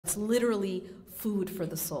It's literally food for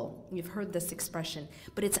the soul. You've heard this expression,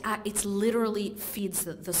 but it's literally feeds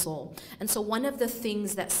the soul. And so one of the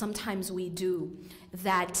things that sometimes we do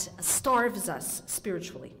that starves us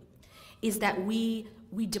spiritually is that we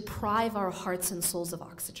deprive our hearts and souls of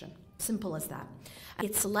oxygen. Simple as that.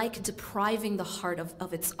 It's like depriving the heart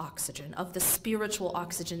of its oxygen, of the spiritual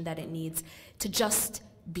oxygen that it needs to just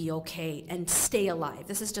be okay and stay alive.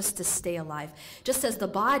 This is just to stay alive. Just as the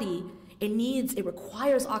body, it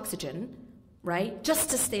requires oxygen, right?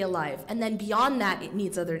 Just to stay alive. And then beyond that,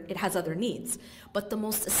 it has other needs. But the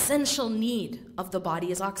most essential need of the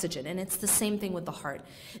body is oxygen. And it's the same thing with the heart.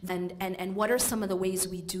 And what are some of the ways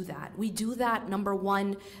we do that? We do that, number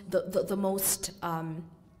one, the most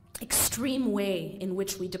extreme way in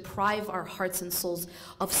which we deprive our hearts and souls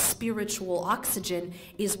of spiritual oxygen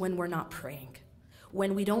is when we're not praying.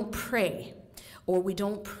 When we don't pray, or we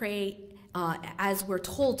don't pray as we're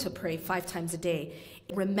told to pray 5 times a day,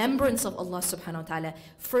 remembrance of Allah subhanahu wa ta'ala,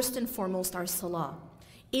 first and foremost our salah,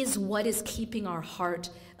 is what is keeping our heart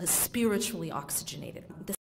spiritually oxygenated.